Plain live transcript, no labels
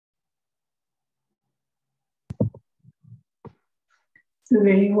So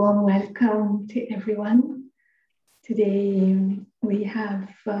very warm welcome to everyone. Today we have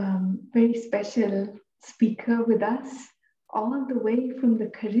very special speaker with us, all the way from the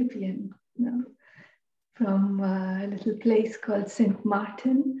Caribbean, from a little place called St.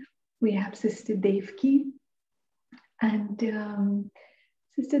 Maarten. We have Sister Devki, and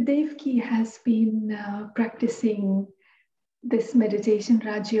Sister Devki has been practicing this meditation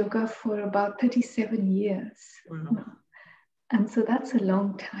Raj Yoga for about 37 years. Wow. And so that's a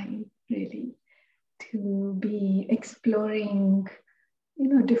long time, really, to be exploring,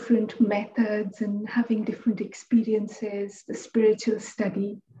 different methods and having different experiences, the spiritual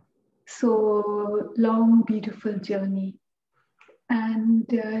study. So long, beautiful journey. And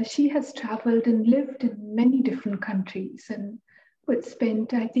she has traveled and lived in many different countries and but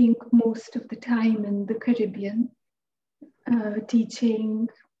spent, I think, most of the time in the Caribbean, teaching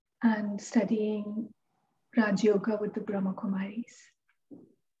and studying Raj Yoga with the Brahma Kumaris.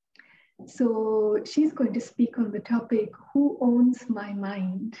 So she's going to speak on the topic, who owns my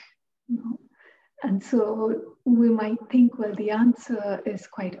mind? And so we might think, well, the answer is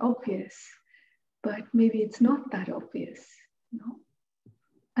quite obvious, but maybe it's not that obvious.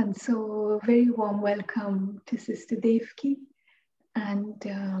 And so very warm welcome to Sister Devki. And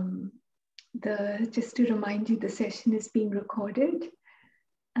just to remind you, the session is being recorded.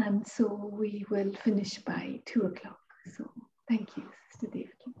 And so we will finish by 2 o'clock. So thank you, Sister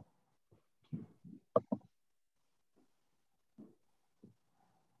Devki.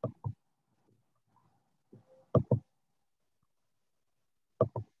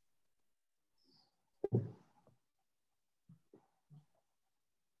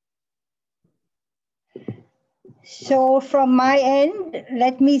 So from my end,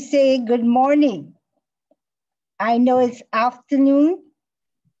 let me say good morning. I know it's afternoon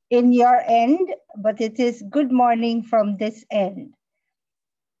in your end, but it is good morning from this end.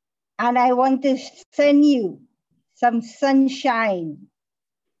 And I want to send you some sunshine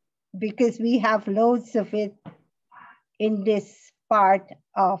because we have loads of it in this part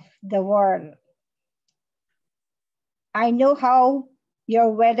of the world. I know how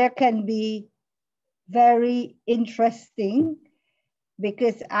your weather can be very interesting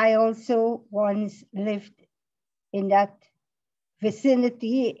because I also once lived in that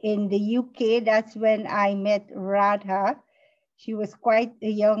vicinity in the UK. That's when I met Radha. She was quite a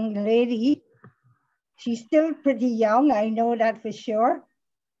young lady. She's still pretty young, I know that for sure.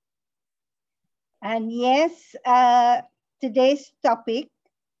 And yes, today's topic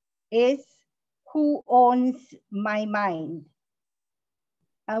is who owns my mind?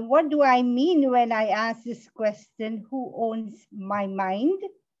 And what do I mean when I ask this question, who owns my mind?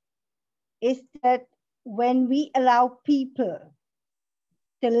 Is that when we allow people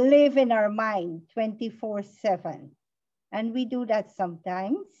to live in our mind 24/7, and we do that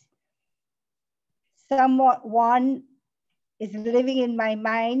sometimes. Someone is living in my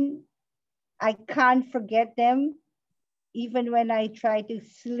mind. I can't forget them, even when I try to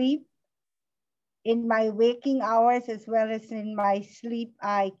sleep. In my waking hours as well as in my sleep,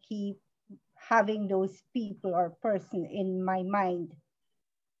 I keep having those people or person in my mind.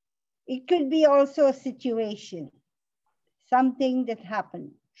 It could be also a situation, something that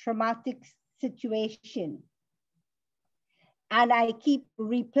happened, traumatic situation. And I keep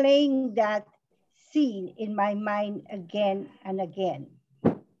replaying that scene in my mind again and again.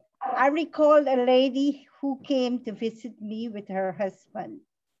 I recall a lady who came to visit me with her husband.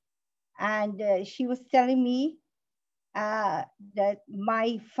 And she was telling me that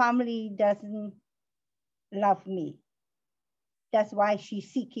my family doesn't love me. That's why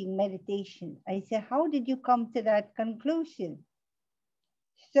she's seeking meditation. I said, how did you come to that conclusion?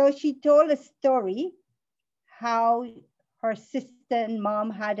 So she told a story how her sister and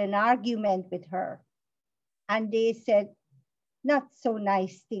mom had an argument with her. And they said not so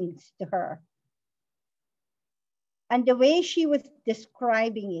nice things to her. And the way she was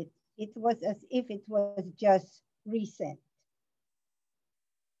describing it, it was as if it was just recent.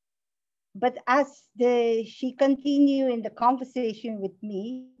 But as she continued in the conversation with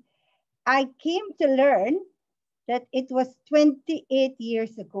me, I came to learn that it was 28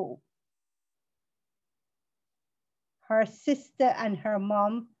 years ago. Her sister and her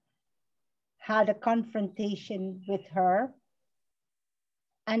mom had a confrontation with her,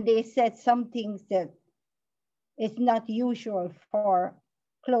 and they said some things that is not usual for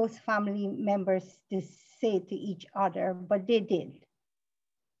close family members to say to each other, but they did.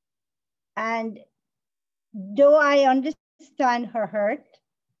 And though I understand her hurt,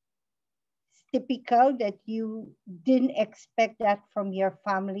 it's typical that you didn't expect that from your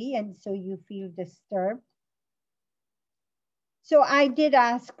family, and so you feel disturbed. So I did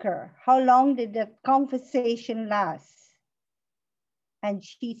ask her, how long did that conversation last? And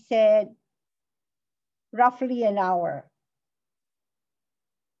she said, roughly an hour.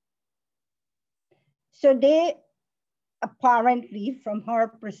 So they apparently, from her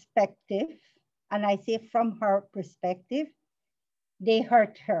perspective, and I say from her perspective, they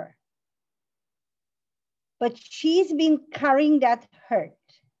hurt her. But she's been carrying that hurt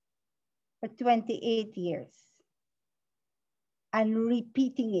for 28 years and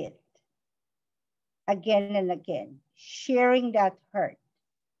repeating it again and again, sharing that hurt.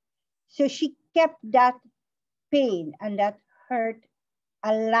 So she kept that pain and that hurt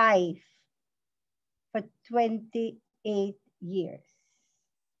alive for 28 years.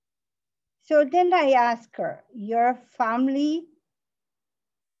 So then I asked her, your family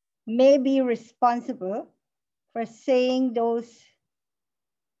may be responsible for saying those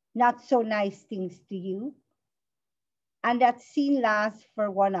not so nice things to you, and that scene lasts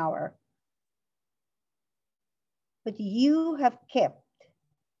for 1 hour. But you have kept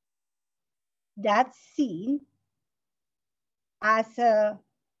that scene as a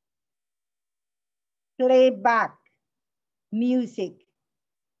playback music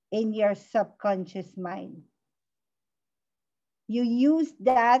in your subconscious mind. You use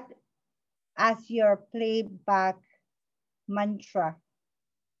that as your playback mantra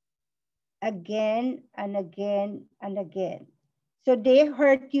again and again and again. So they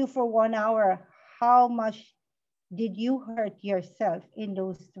hurt you for 1 hour. How much did you hurt yourself in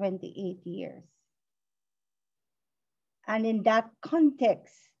those 28 years? And in that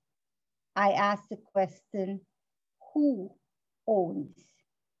context, I asked the question, who owns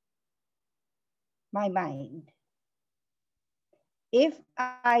my mind? If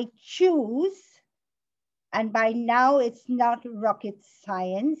I choose, and by now it's not rocket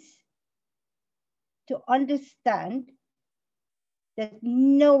science, to understand that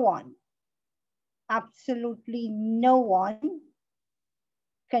no one, absolutely no one,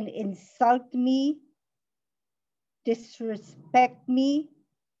 can insult me, disrespect me,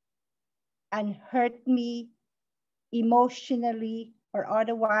 and hurt me emotionally or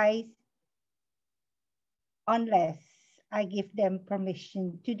otherwise, unless I give them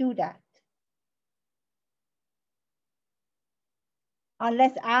permission to do that.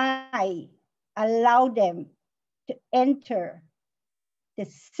 Unless I allow them to enter the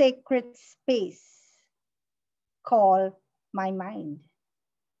sacred space called my mind.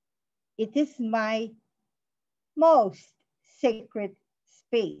 It is my most sacred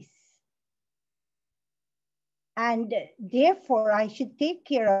space. And therefore, I should take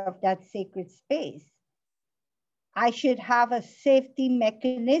care of that sacred space. I should have a safety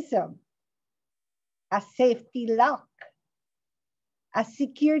mechanism, a safety lock, a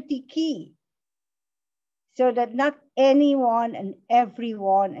security key, so that not anyone and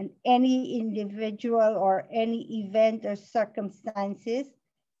everyone and any individual or any event or circumstances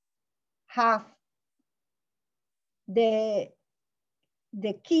have the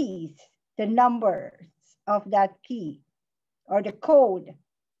keys, the numbers of that key or the code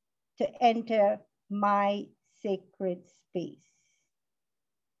to enter my sacred space.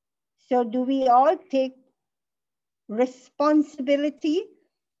 So do we all take responsibility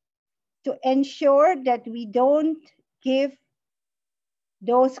to ensure that we don't give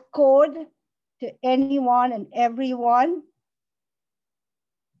those codes to anyone and everyone?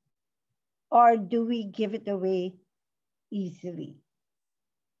 Or do we give it away easily?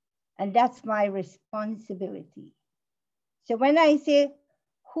 And that's my responsibility. So when I say,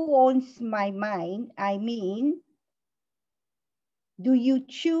 who owns my mind? I mean, do you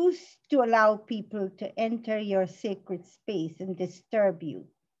choose to allow people to enter your sacred space and disturb you?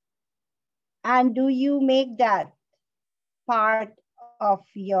 And do you make that part of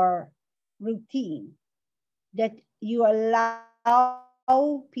your routine, that you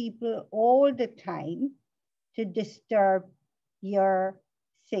allow people all the time to disturb your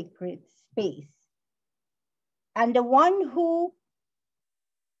sacred space? And the one who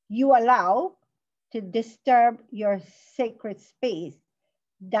you allow to disturb your sacred space,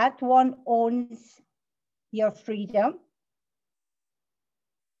 that one owns your freedom,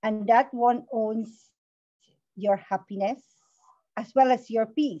 and that one owns your happiness as well as your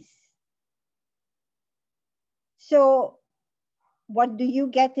peace. So what do you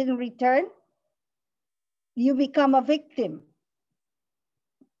get in return? You become a victim.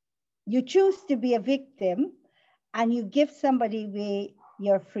 You choose to be a victim and you give somebody away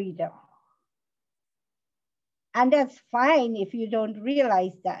your freedom. And that's fine if you don't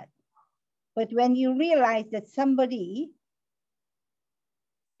realize that. But when you realize that somebody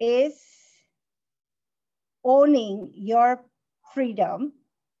is owning your freedom,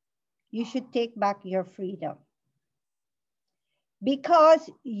 you should take back your freedom. Because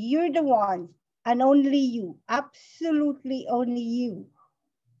you're the ones, and only you, absolutely only you,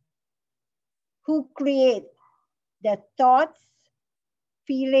 who create the thoughts,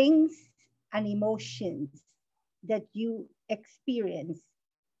 feelings, and emotions that you experience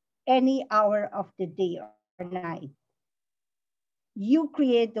any hour of the day or night. You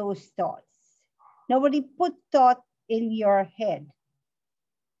create those thoughts. Nobody put thought in your head.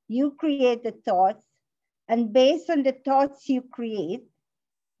 You create the thoughts, and based on the thoughts you create,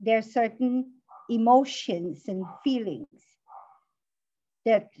 there are certain emotions and feelings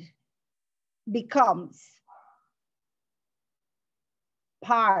that becomes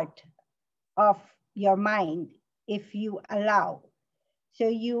part of your mind if you allow. So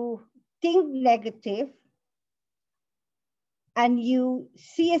you think negative and you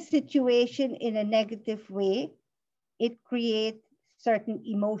see a situation in a negative way, it creates certain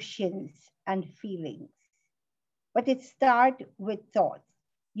emotions and feelings. But it starts with thoughts.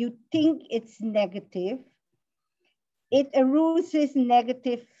 You think it's negative, it arouses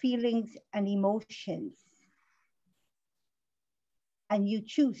negative feelings and emotions. And you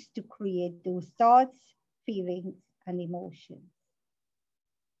choose to create those thoughts, feelings, and emotions.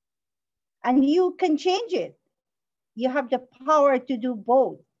 And you can change it. You have the power to do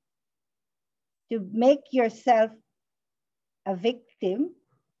both, to make yourself a victim,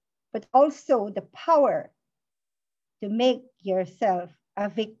 but also the power to make yourself a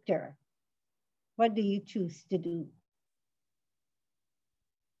victor. What do you choose to do?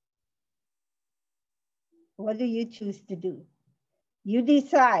 What do you choose to do? You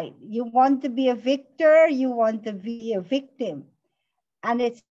decide. You want to be a victor, you want to be a victim. And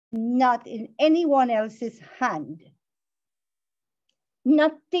it's not in anyone else's hand.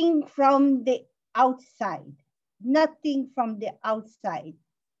 Nothing from the outside, nothing from the outside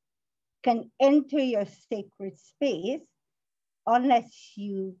can enter your sacred space unless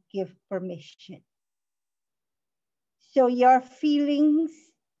you give permission. So your feelings,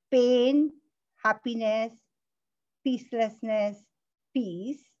 pain, happiness, peacelessness,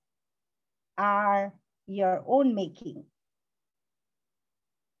 peace are your own making.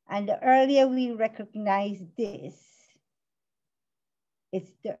 And the earlier we recognize this,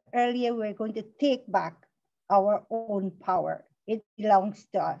 it's the earlier we're going to take back our own power. It belongs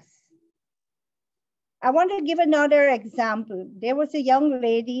to us. I want to give another example. There was a young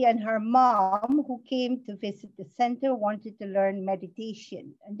lady and her mom who came to visit the center, wanted to learn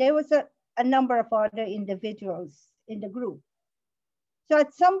meditation. And there was a number of other individuals in the group. So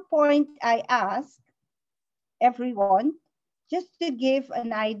at some point I asked everyone just to give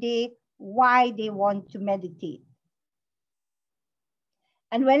an idea why they want to meditate.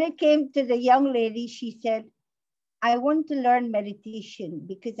 And when it came to the young lady, she said, I want to learn meditation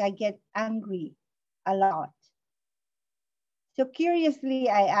because I get angry a lot. So curiously,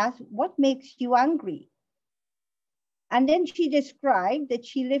 I asked, what makes you angry? And then she described that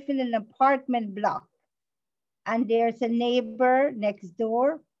she lived in an apartment block and there's a neighbor next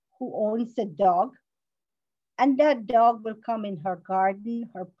door who owns a dog. And that dog will come in her garden,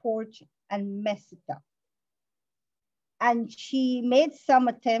 her porch, and mess it up. And she made some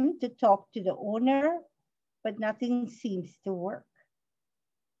attempt to talk to the owner, but nothing seems to work.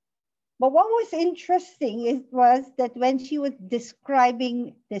 But what was interesting was that when she was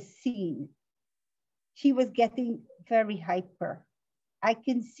describing the scene, she was getting very hyper. I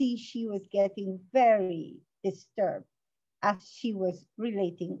can see she was getting very disturbed as she was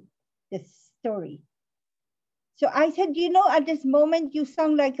relating the story. So I said, you know, at this moment, you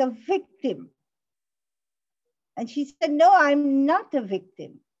sound like a victim. And she said, no, I'm not a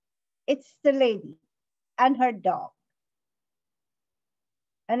victim. It's the lady and her dog.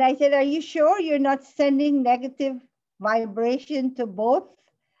 And I said, are you sure you're not sending negative vibration to both?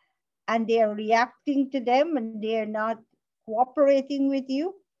 And they're reacting to them and they're not cooperating with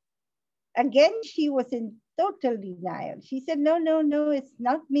you? Again, she was in total denial. She said, no, no, no, it's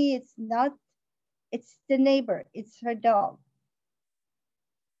not me. It's the neighbor. It's her dog.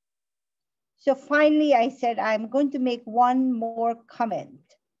 So finally, I said, I'm going to make one more comment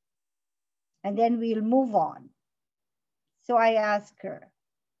and then we'll move on. So I asked her,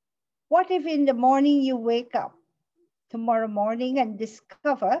 what if in the morning you wake up tomorrow morning and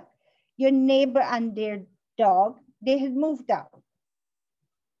discover your neighbor and their dog, they had moved out.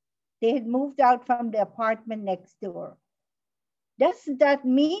 They had moved out from the apartment next door. Does that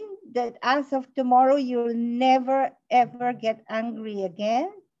mean that as of tomorrow, you'll never, ever get angry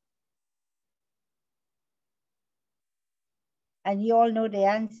again? And you all know the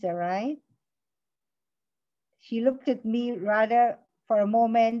answer, right? She looked at me rather for a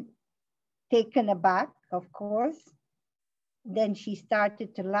moment, taken aback, of course. Then she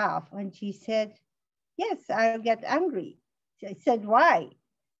started to laugh and she said, yes, I'll get angry. I said, why?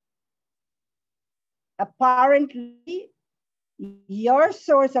 Apparently, your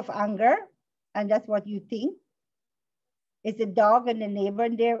source of anger, and that's what you think, is the dog and the neighbor,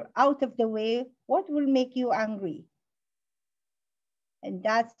 and they're out of the way. What will make you angry? And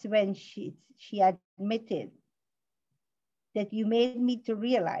that's when she admitted that you made me to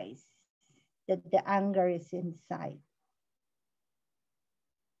realize that the anger is inside.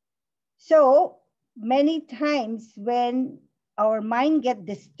 So many times when our mind gets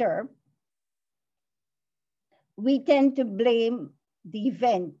disturbed, we tend to blame the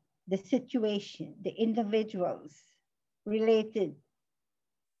event, the situation, the individuals related.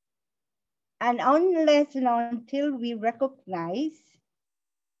 And unless and until we recognize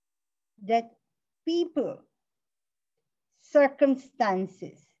that people,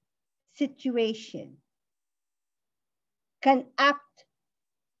 circumstances, situation can act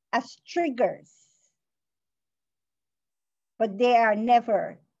as triggers, but they are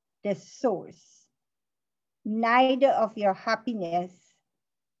never the source, neither of your happiness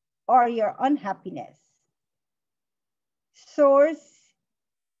or your unhappiness. Source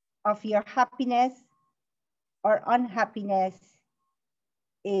of your happiness or unhappiness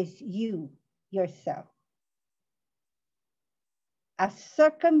is you, yourself. A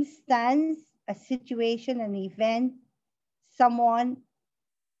circumstance, a situation, an event, someone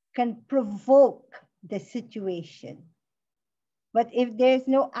can provoke the situation. But if there's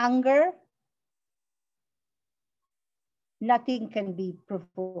no anger, nothing can be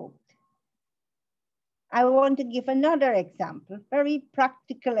provoked. I want to give another example, very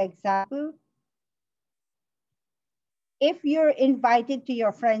practical example. If you're invited to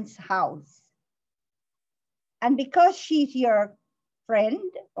your friend's house, and because she's your friend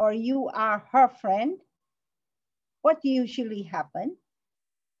or you are her friend, what usually happens?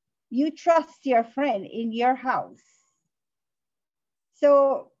 You trust your friend in your house.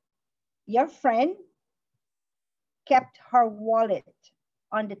 So your friend kept her wallet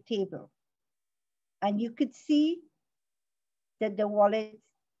on the table, and you could see that the wallet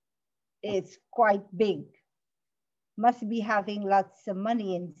is quite big. Must be having lots of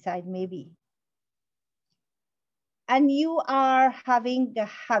money inside, maybe. And you are having the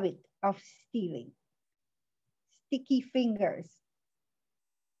habit of stealing, sticky fingers,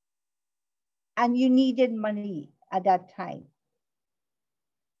 and you needed money at that time.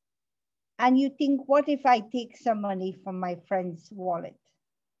 And you think, what if I take some money from my friend's wallet?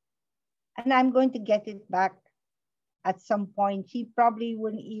 And I'm going to get it back at some point. She probably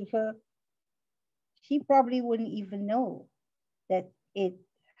wouldn't even know that it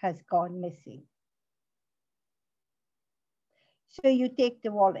has gone missing. So you take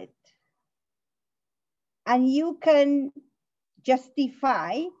the wallet. And you can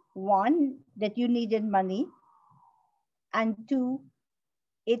justify, one, that you needed money, and two,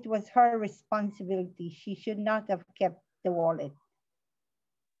 it was her responsibility. She should not have kept the wallet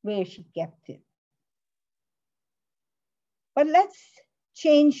where she kept it. But let's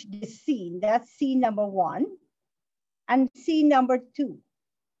change the scene. That's scene number one. And scene number two.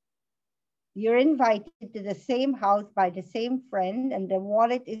 You're invited to the same house by the same friend, and the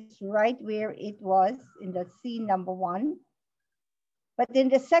wallet is right where it was in the scene number one. But in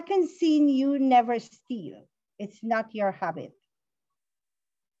the second scene, you never steal. It's not your habit.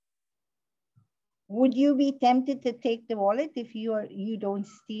 Would you be tempted to take the wallet if you don't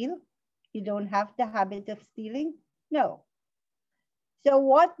steal? You don't have the habit of stealing? No. So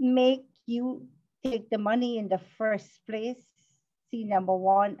what make you take the money in the first place, scene number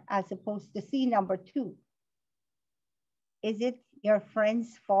one, as opposed to scene number two? Is it your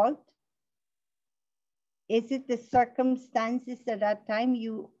friend's fault? Is it the circumstances at that time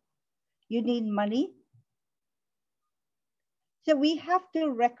you need money? So we have to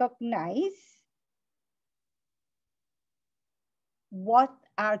recognize what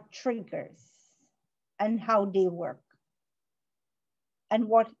are triggers and how they work, and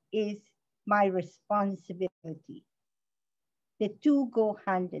what is my responsibility. The two go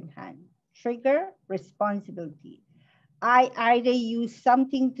hand in hand. Trigger, responsibility. I either use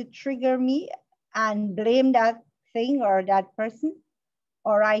something to trigger me and blame that thing or that person,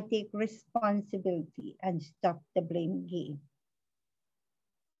 or I take responsibility and stop the blame game.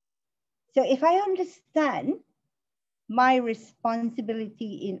 So if I understand my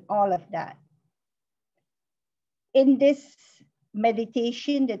responsibility in all of that, in this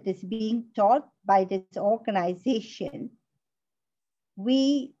meditation that is being taught by this organization,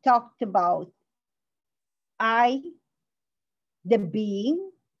 we talked about I, the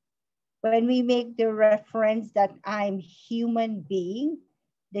being, when we make the reference that I'm human being,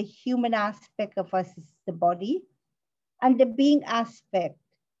 the human aspect of us is the body, and the being aspect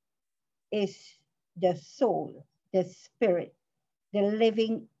is the soul, the spirit, the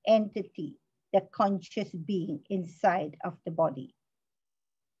living entity, the conscious being inside of the body.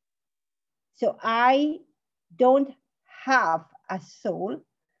 So I don't have a soul.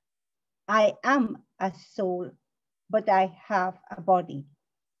 I am a soul, but I have a body,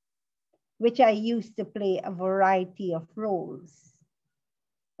 which I use to play a variety of roles.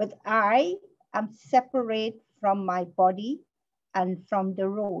 But I am separate from my body and from the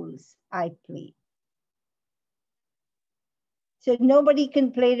roles I play. So nobody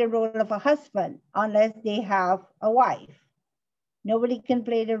can play the role of a husband unless they have a wife. Nobody can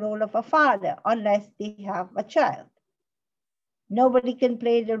play the role of a father unless they have a child. Nobody can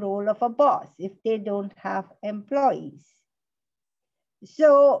play the role of a boss if they don't have employees.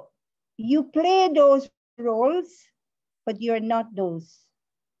 So you play those roles, but you're not those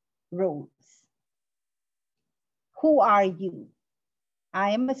roles. Who are you?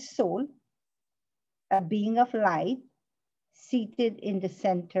 I am a soul, a being of light, seated in the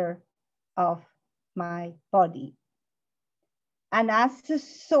center of my body. And as a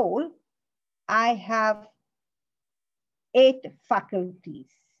soul, I have 8 faculties.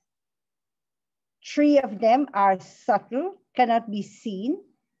 3 of them are subtle, cannot be seen,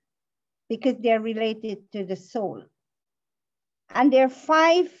 because they're related to the soul. And there are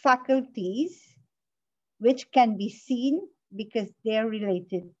 5 faculties which can be seen because they're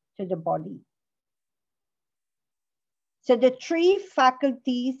related to the body. So the 3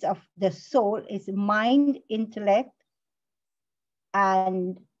 faculties of the soul is mind, intellect,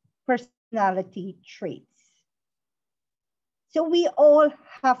 and personality traits. So we all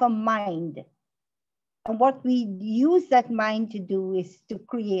have a mind. And what we use that mind to do is to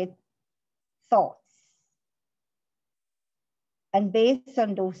create thoughts. And based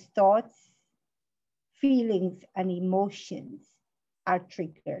on those thoughts, feelings and emotions are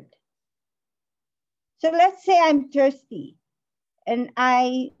triggered. So let's say I'm thirsty and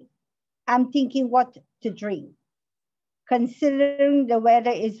I'm thinking what to drink. Considering the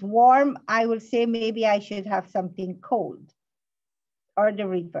weather is warm, I will say maybe I should have something cold, or the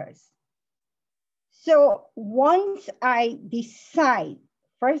reverse. So once I decide,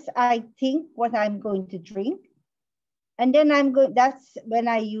 first I think what I'm going to drink, and then that's when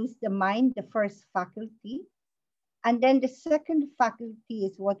I use the mind, the first faculty. And then the second faculty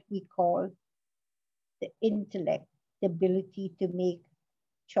is what we call the intellect, the ability to make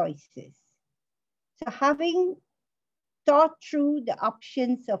choices. So having thought through the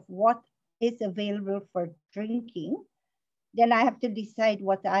options of what is available for drinking, then I have to decide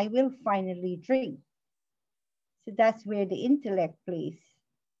what I will finally drink. So that's where the intellect plays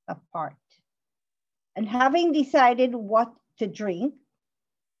a part. And having decided what to drink,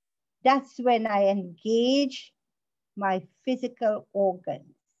 that's when I engage my physical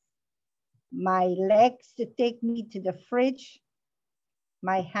organs, my legs to take me to the fridge,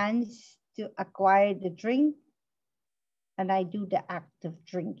 my hands to acquire the drink, and I do the act of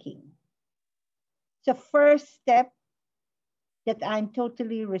drinking. So first step that I'm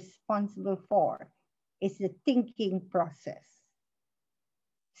totally responsible for is the thinking process.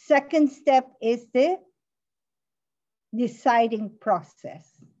 Second step is the deciding process.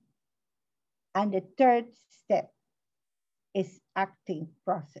 And the third step is acting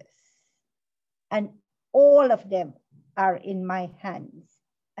process. And all of them are in my hands,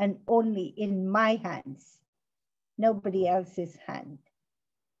 and only in my hands, nobody else's hand.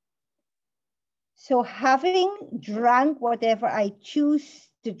 So having drank whatever I choose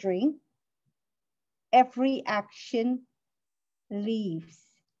to drink, every action leaves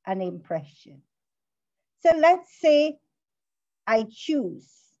an impression. So let's say I choose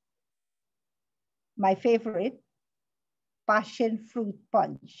my favorite, passion fruit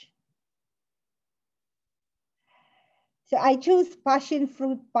punch. So I choose passion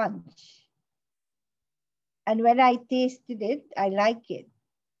fruit punch. And when I tasted it, I like it.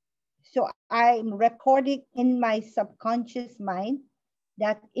 So I'm recording in my subconscious mind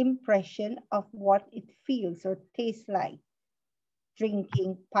that impression of what it feels or tastes like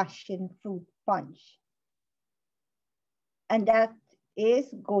drinking passion fruit punch. And that is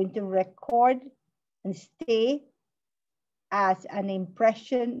going to record and stay as an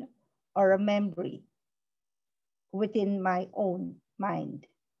impression or a memory within my own mind.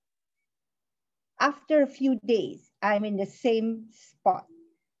 After a few days, I'm in the same spot.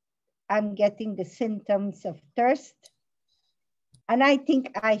 I'm getting the symptoms of thirst, and I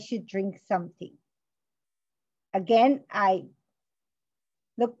think I should drink something. Again, I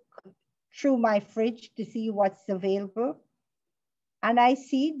look through my fridge to see what's available. And I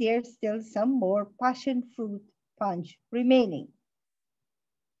see there's still some more passion fruit punch remaining.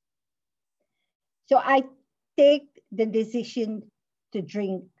 So I take the decision to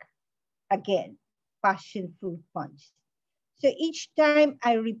drink again, passion fruit punch. So each time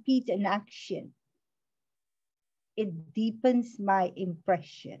I repeat an action, it deepens my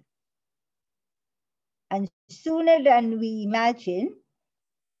impression. And sooner than we imagine,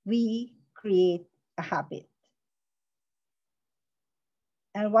 we create a habit.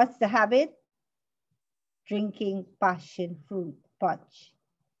 And what's the habit? Drinking passion fruit punch.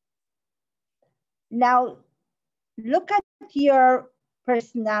 Now, look at your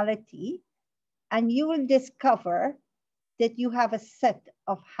personality and you will discover that you have a set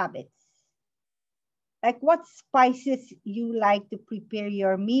of habits. Like what spices you like to prepare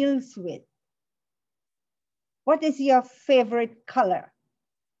your meals with. What is your favorite color?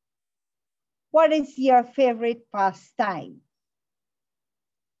 What is your favorite pastime?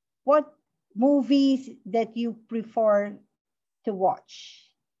 What movies that you prefer to watch?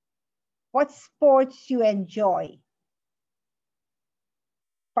 What sports you enjoy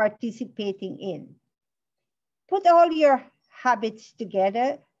participating in? Put all your habits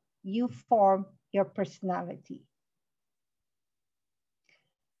together, you form your personality.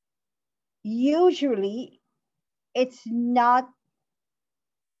 Usually, it's not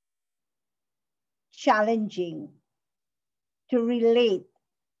challenging to relate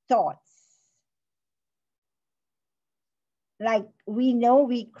thoughts. Like we know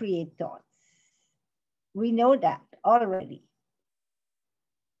we create thoughts. We know that already.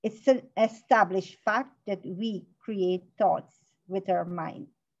 It's an established fact that we create thoughts with our mind.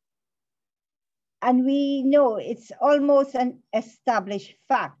 And we know it's almost an established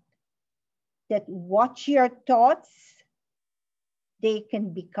fact that watch your thoughts, they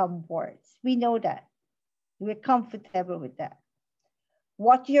can become words. We know that. We're comfortable with that.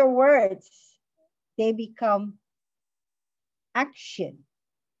 Watch your words, they become action.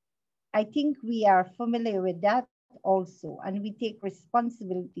 I think we are familiar with that also, and we take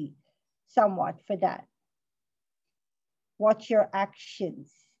responsibility somewhat for that. Watch your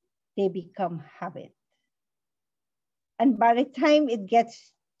actions, they become habit. And by the time it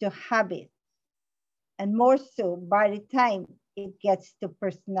gets to habit, and more so by the time it gets to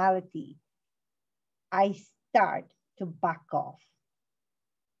personality, I start to back off.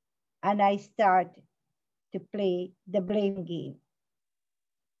 And I start to play the blame game.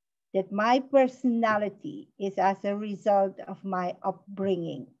 That my personality is as a result of my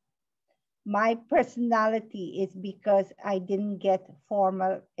upbringing. My personality is because I didn't get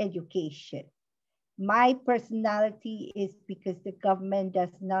formal education. My personality is because the government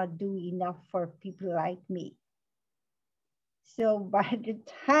does not do enough for people like me. So by the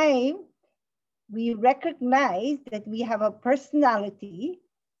time we recognize that we have a personality,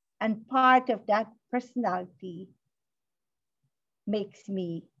 and part of that personality makes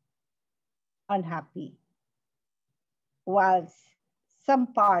me unhappy, whilst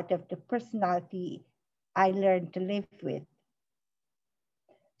some part of the personality I learned to live with.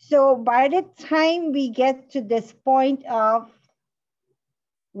 So by the time we get to this point of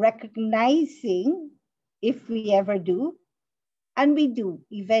recognizing, if we ever do, and we do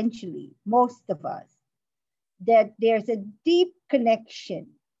eventually, most of us, that there's a deep connection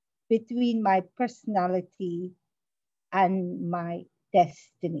between my personality and my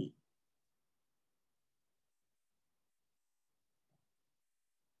destiny.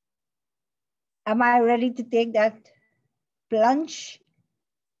 Am I ready to take that plunge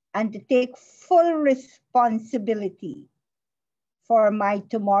and to take full responsibility for my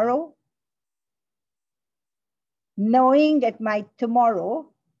tomorrow, knowing that my tomorrow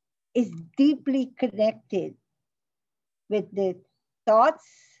is deeply connected with the thoughts,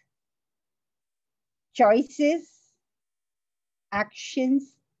 choices,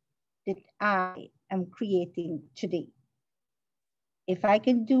 actions that I am creating today? If I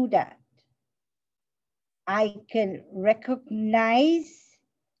can do that, I can recognize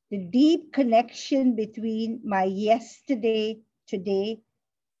the deep connection between my yesterday, today,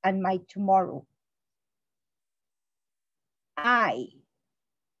 and my tomorrow. I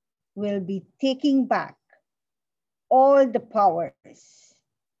will be taking back all the powers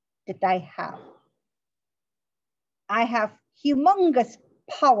that I have. I have humongous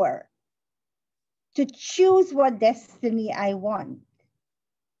power to choose what destiny I want.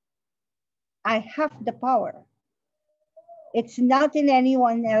 I have the power. It's not in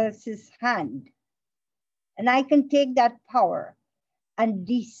anyone else's hand. And I can take that power and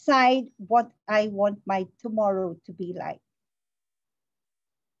decide what I want my tomorrow to be like.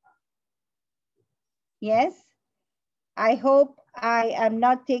 Yes? I hope I am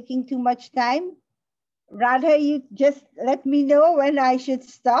not taking too much time. Radha, you just let me know when I should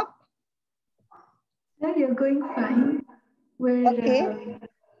stop. No, you're going fine. We're Okay.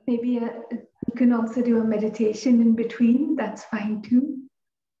 maybe you can also do a meditation in between. That's fine too.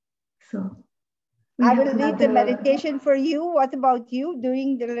 So we I have will leave the another. meditation for you. What about you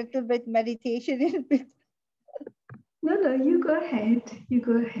doing the little bit meditation in between? No, no, you go ahead. You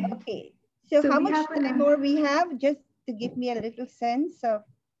go ahead. Okay. So So how we much have time more we have? Just to give me a little sense of.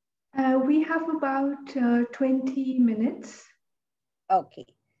 we have about 20 minutes. Okay.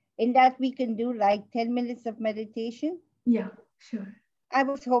 In that we can do like 10 minutes of meditation. Yeah, sure. I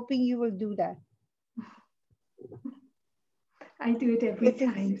was hoping you will do that. I do it every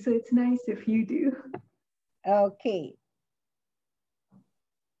time, so it's nice if you do. Okay.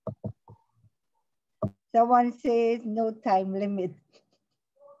 Someone says no time limit.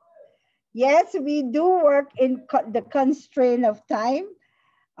 Yes, we do work in the constraint of time,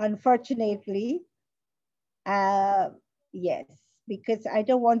 unfortunately. Yes, because I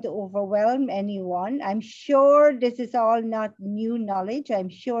don't want to overwhelm anyone. I'm sure this is all not new knowledge. I'm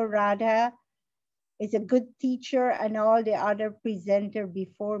sure Radha is a good teacher and all the other presenter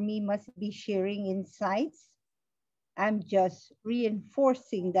before me must be sharing insights. I'm just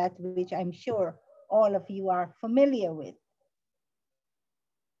reinforcing that which I'm sure all of you are familiar with.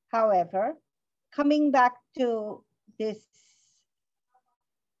 However, coming back to this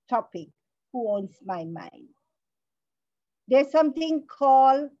topic, who owns my mind? There's something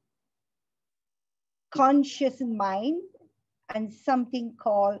called conscious mind and something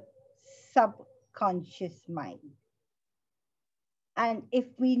called subconscious mind. And if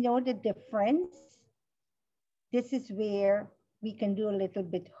we know the difference, this is where we can do a little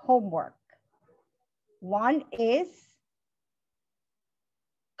bit homework. One is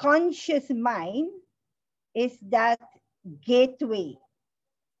conscious mind is that gateway.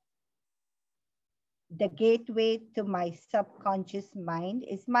 The gateway to my subconscious mind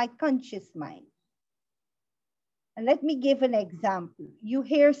is my conscious mind. And let me give an example. You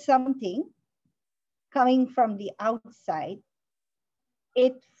hear something coming from the outside,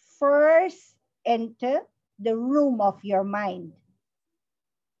 it first enters the room of your mind.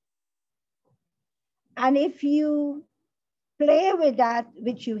 And if you play with that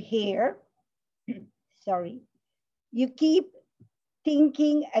which you hear, sorry, you keep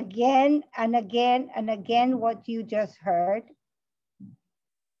thinking again and again and again what you just heard.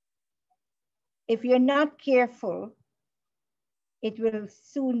 If you're not careful, it will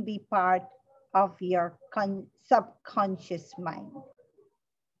soon be part of your subconscious mind.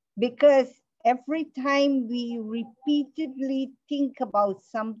 Because every time we repeatedly think about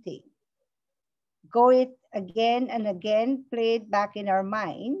something, go it again and again, play it back in our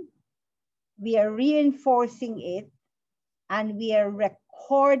mind, we are reinforcing it and we are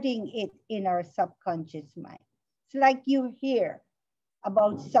recording it in our subconscious mind. It's like you hear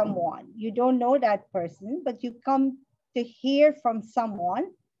about someone. You don't know that person, but you come to hear from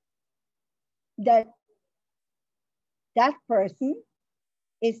someone that that person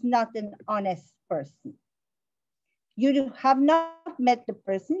is not an honest person. You have not met the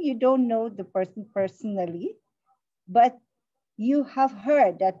person, you don't know the person personally, but you have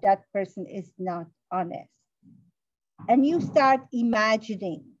heard that that person is not honest. And you start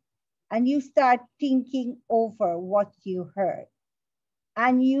imagining and you start thinking over what you heard.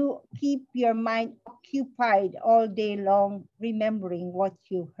 And you keep your mind occupied all day long remembering what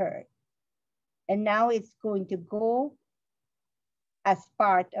you heard. And now it's going to go as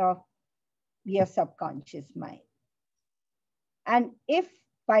part of your subconscious mind. And if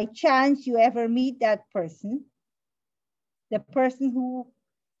by chance you ever meet that person, the person who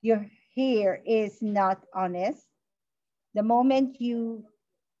you hear is not honest, the moment you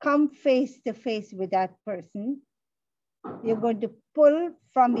come face to face with that person, you're going to pull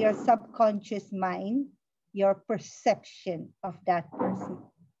from your subconscious mind your perception of that person.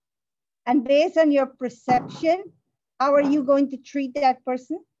 And based on your perception, how are you going to treat that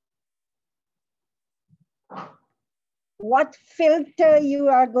person? What filter you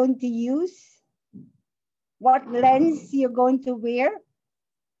are going to use? What lens you're going to wear?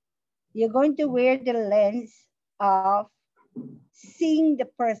 You're going to wear the lens of seeing the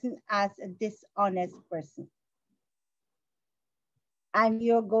person as a dishonest person. And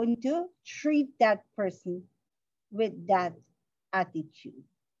you're going to treat that person with that attitude.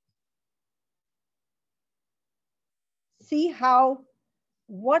 See how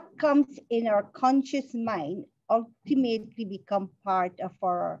what comes in our conscious mind ultimately become part of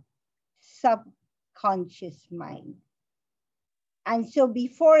our subconscious mind. And so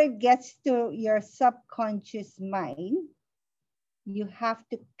before it gets to your subconscious mind, you have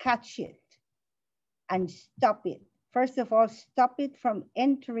to catch it and stop it. First of all, stop it from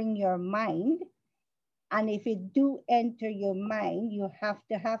entering your mind. And if it do enter your mind, you have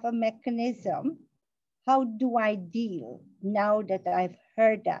to have a mechanism. How do I deal now that I've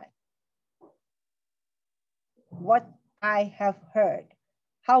heard that? What I have heard,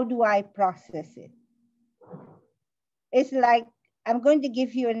 how do I process it? It's like, I'm going to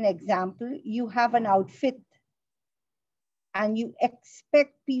give you an example. You have an outfit and you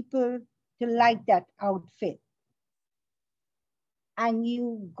expect people to like that outfit. And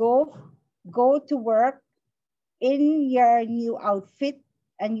you go to work in your new outfit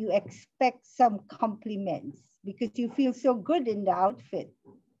and you expect some compliments because you feel so good in the outfit.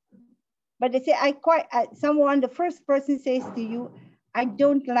 But they say, the first person says to you, I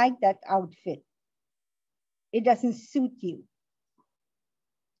don't like that outfit. It doesn't suit you.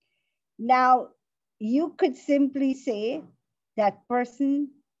 Now, you could simply say that person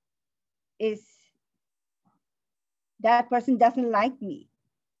doesn't like me.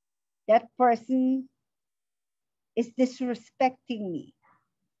 That person is disrespecting me.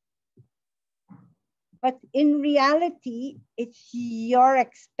 But in reality, it's your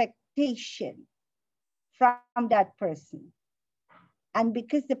expectation from that person. And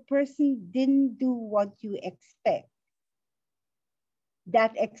because the person didn't do what you expect,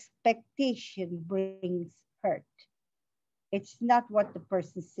 that expectation brings hurt. It's not what the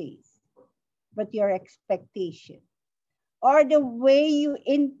person says, but your expectation. Or the way you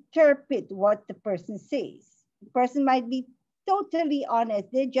interpret what the person says. The person might be totally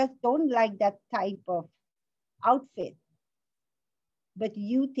honest. They just don't like that type of outfit. But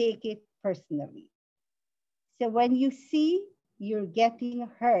you take it personally. So when you see you're getting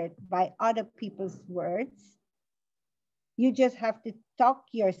hurt by other people's words, you just have to talk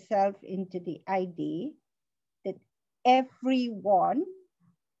yourself into the idea that everyone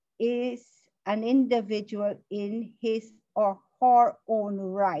is an individual in his or her own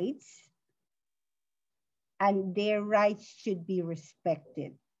rights, and their rights should be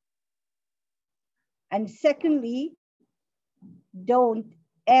respected. And secondly, don't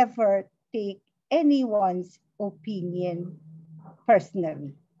ever take anyone's opinion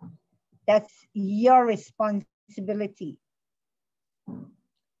personally. That's your responsibility.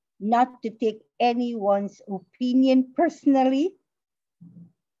 Not to take anyone's opinion personally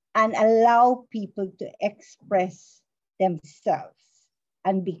and allow people to express themselves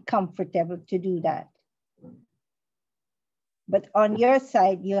and be comfortable to do that. But on your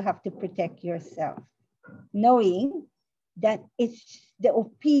side, you have to protect yourself, knowing that it's the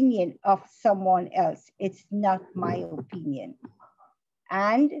opinion of someone else. It's not my opinion.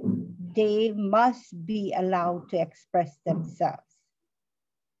 And they must be allowed to express themselves.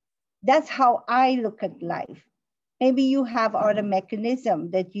 That's how I look at life. Maybe you have other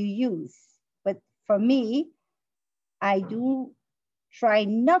mechanism that you use, but for me, I do try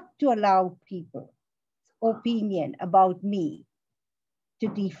not to allow people's opinion about me to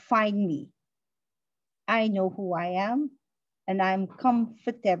define me. I know who I am, and I'm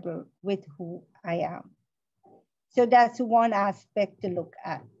comfortable with who I am. So that's one aspect to look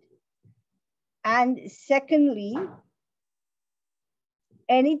at. And secondly,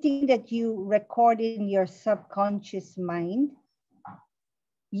 anything that you record in your subconscious mind,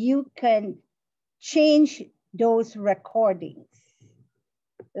 you can change those recordings,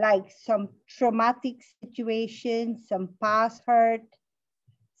 like some traumatic situation, some past hurt,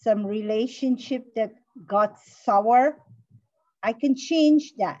 some relationship that got sour. I can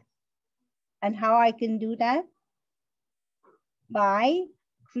change that. And how I can do that? By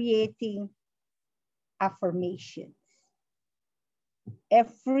creating affirmations.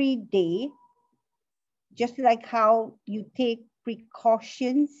 Every day, just like how you take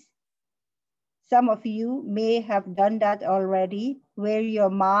precautions. Some of you may have done that already. Wear your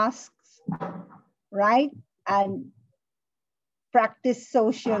masks, right? And practice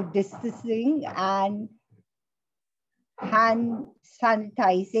social distancing and hand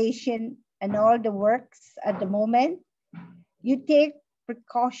sanitization and all the works at the moment. You take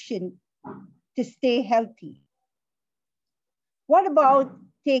precaution to stay healthy. What about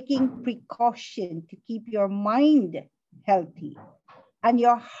taking precaution to keep your mind healthy and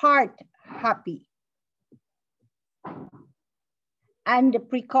your heart happy? And the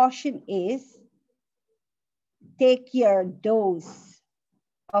precaution is take your dose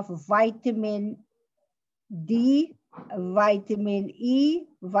of vitamin D, vitamin E,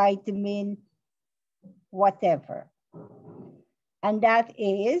 vitamin whatever. And that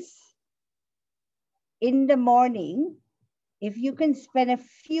is, in the morning, if you can spend a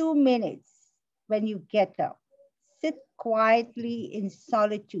few minutes when you get up, sit quietly in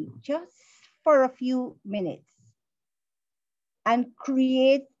solitude just for a few minutes and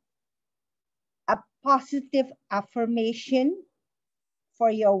create a positive affirmation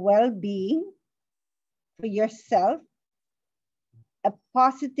for your well-being, for yourself, a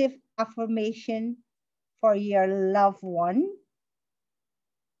positive affirmation for your loved one,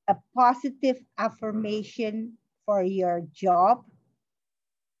 a positive affirmation for your job,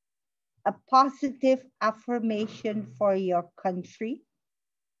 a positive affirmation for your country.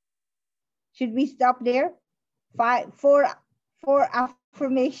 Should we stop there? Four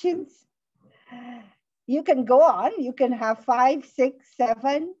affirmations. You can go on, you can have 5, 6,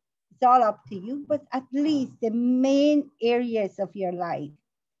 7, it's all up to you, but at least the main areas of your life,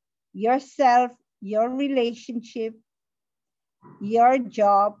 yourself, your relationship, your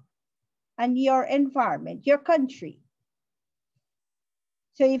job, and your environment, your country.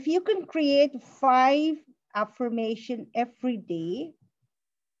 So if you can create 5 affirmations every day,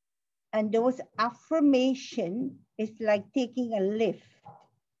 and those affirmations is like taking a lift,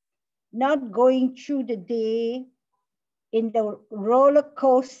 not going through the day in the roller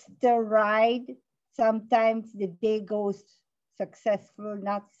coaster ride. Sometimes the day goes successful,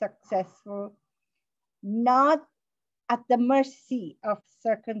 not successful, not at the mercy of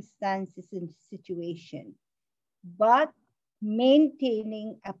circumstances and situation, but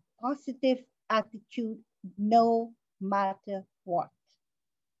maintaining a positive attitude no matter what.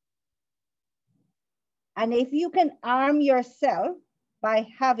 And if you can arm yourself by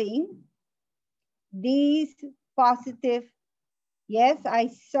having these positive, yes, I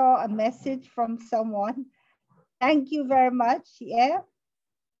saw a message from someone. Thank you very much. Yeah.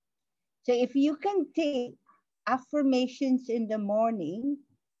 So if you can take affirmations in the morning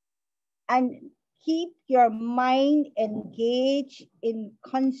and keep your mind engaged in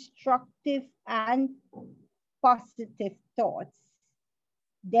constructive and positive thoughts,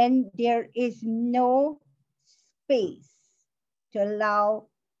 then there is no space to allow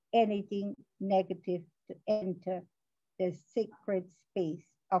anything negative to enter the sacred space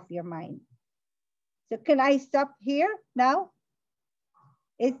of your mind. So can I stop here now?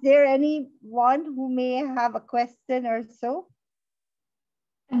 Is there anyone who may have a question or so?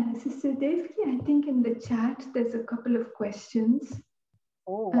 Sister Devki, I think in the chat there's a couple of questions.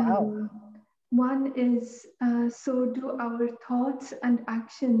 Oh, wow. One is, so do our thoughts and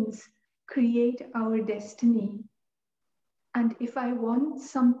actions create our destiny? And if I want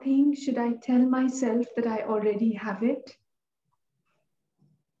something, should I tell myself that I already have it?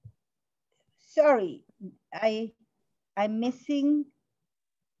 Sorry, I'm missing.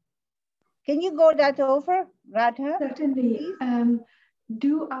 Can you go that over, Radha? Certainly.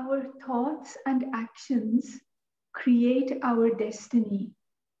 Do our thoughts and actions create our destiny?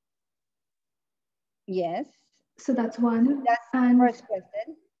 Yes. So that's one. That's the first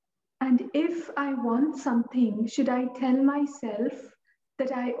question. And if I want something, should I tell myself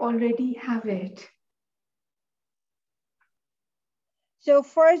that I already have it? So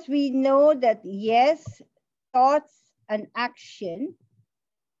first we know that yes, thoughts and action.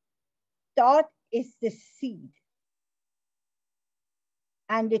 Thought is the seed.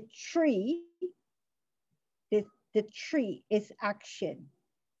 And the tree is action.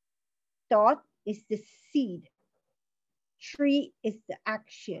 Thought is the seed. Tree is the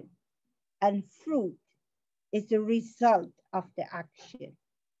action. And fruit is the result of the action.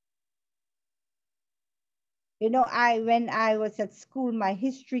 You know, when I was at school, my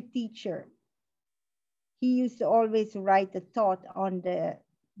history teacher, he used to always write a thought on the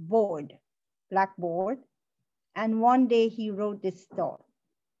board, blackboard. And one day he wrote this thought: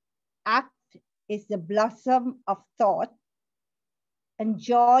 act is the blossom of thought, and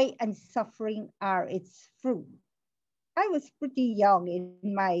joy and suffering are its fruit. I was pretty young, in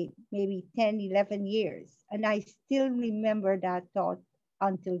my maybe 10, 11 years, and I still remember that thought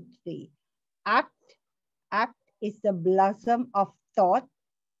until today. Act is the blossom of thought,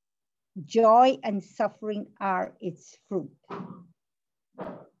 joy and suffering are its fruit.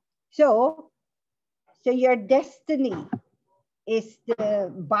 So your destiny is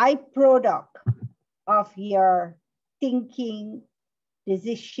the byproduct of your thinking,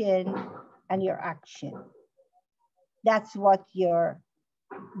 decision, and your action. That's what your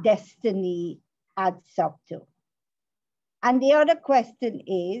destiny adds up to. And the other question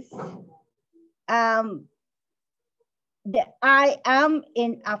is, the I am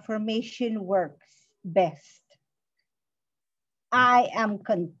in affirmation works best. I am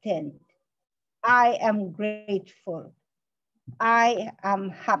content. I am grateful. I am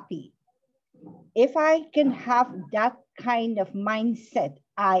happy. If I can have that kind of mindset,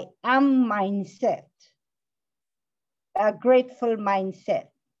 I am mindset, a grateful mindset.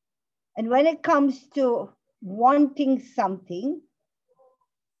 And when it comes to wanting something,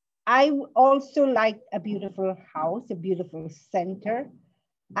 I also like a beautiful house, a beautiful center.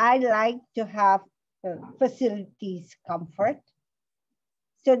 I like to have facilities comfort.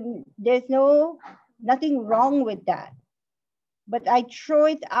 So there's nothing wrong with that. But I throw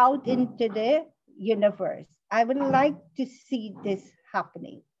it out into the universe. I would like to see this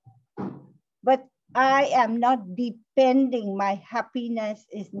happening. But I am not depending, my happiness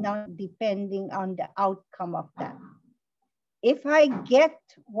is not depending on the outcome of that. If I get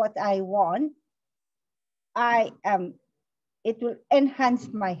what I want, it will enhance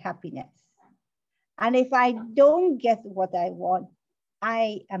my happiness. And if I don't get what I want,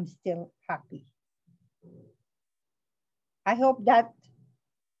 I am still happy. I hope that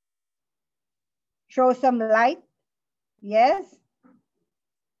shows some light. Yes?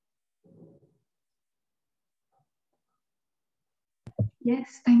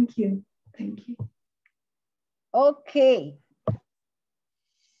 Yes, thank you. Thank you. Okay.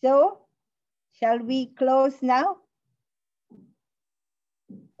 So, shall we close now?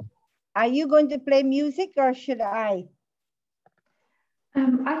 Are you going to play music or should I?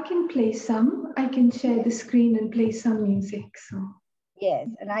 I can play some. I can share the screen and play some music. So Yes,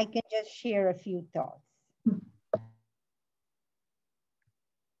 and I can just share a few thoughts.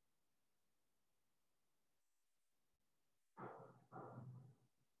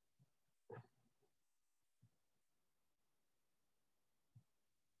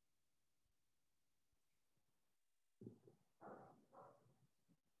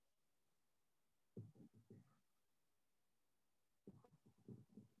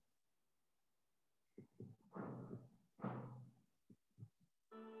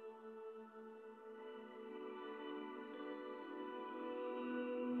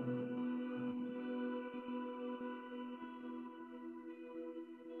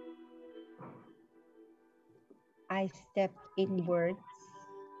 I stepped inwards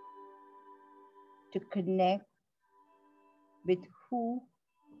to connect with who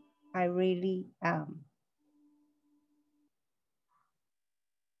I really am.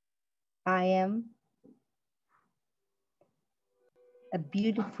 I am a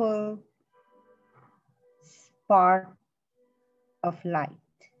beautiful spark of light.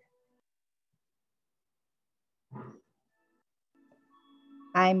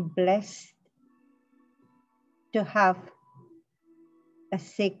 I'm blessed to have a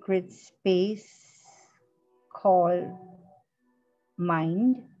sacred space called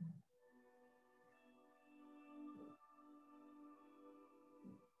mind.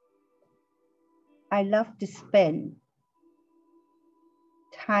 I love to spend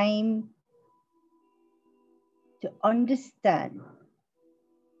time to understand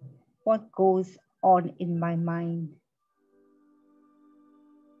what goes on in my mind.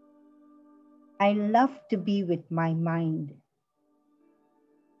 I love to be with my mind.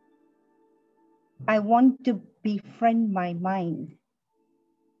 I want to befriend my mind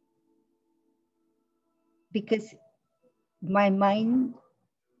because my mind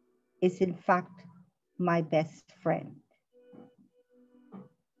is in fact my best friend.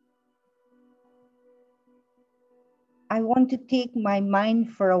 I want to take my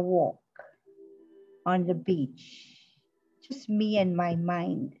mind for a walk on the beach, just me and my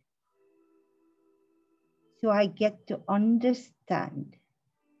mind. So I get to understand.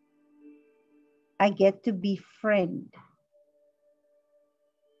 I get to befriend.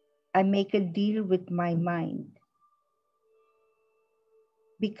 I make a deal with my mind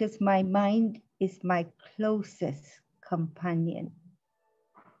because my mind is my closest companion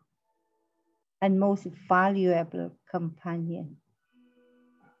and most valuable companion.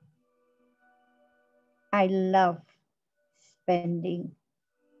 I love spending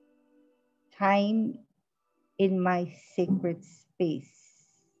time in my sacred space.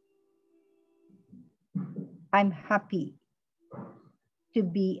 I'm happy to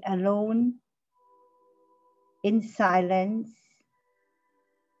be alone, in silence,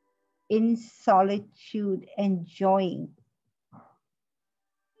 in solitude, enjoying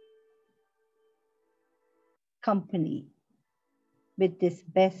company with this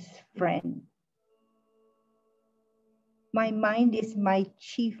best friend. My mind is my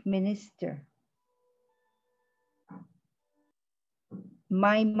chief minister.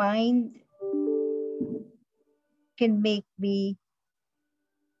 My mind can make me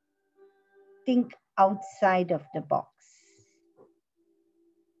think outside of the box.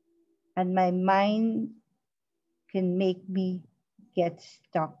 and my mind can make me get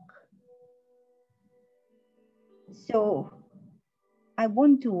stuck. So I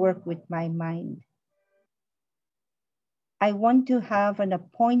want to work with my mind. I want to have an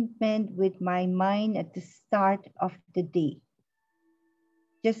appointment with my mind at the start of the day.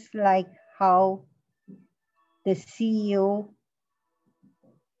 Just like how the CEO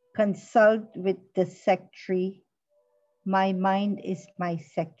consult with the secretary, my mind is my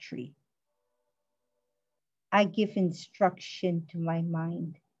secretary. I give instruction to my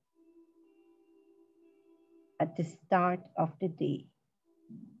mind at the start of the day.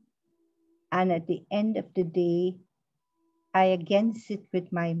 And at the end of the day, I again sit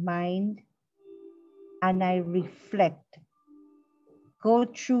with my mind and I reflect, go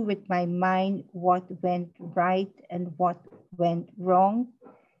through with my mind what went right and what went wrong.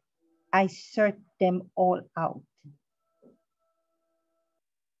 I sort them all out.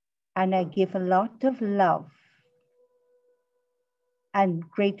 And I give a lot of love and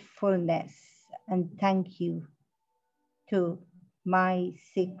gratefulness and thank you to my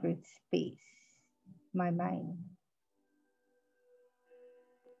sacred space, my mind.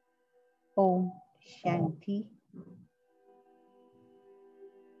 Om Shanti.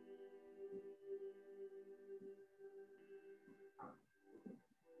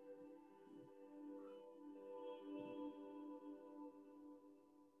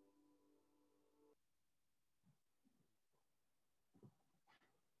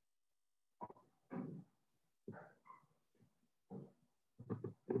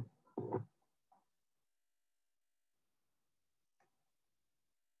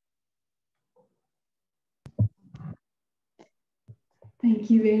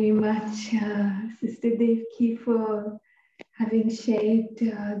 Thank you very much, Sister Devki, for having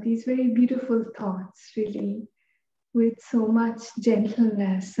shared these very beautiful thoughts, really, with so much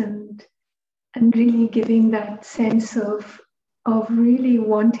gentleness and really giving that sense of really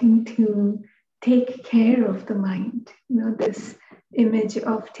wanting to take care of the mind. You know, this image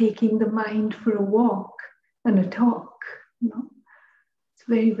of taking the mind for a walk and a talk. You know, it's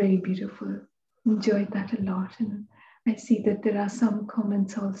very, very beautiful. Enjoyed that a lot. And I see that there are some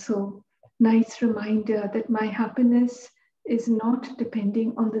comments also. Nice reminder that my happiness is not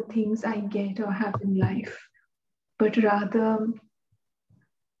depending on the things I get or have in life, but rather,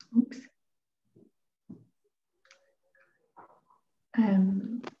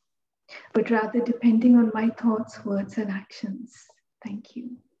 but rather depending on my thoughts, words, and actions. Thank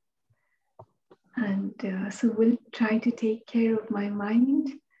you. And so we'll try to take care of my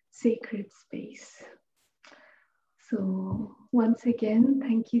mind, sacred space. So once again,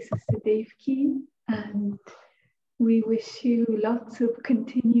 thank you, Sister Devki, and we wish you lots of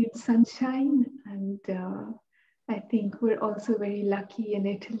continued sunshine. And I think we're also very lucky in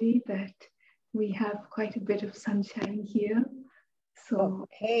Italy that we have quite a bit of sunshine here. So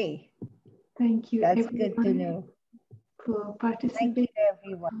okay, thank you. That's good to know. For participating. Thank you,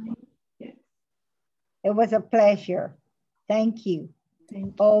 everyone. Yes. It was a pleasure. Thank you.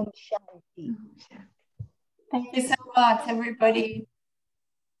 Thank you. Om Shanti. Thank you so much, everybody.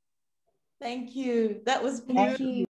 Thank you. That was beautiful. Thank you.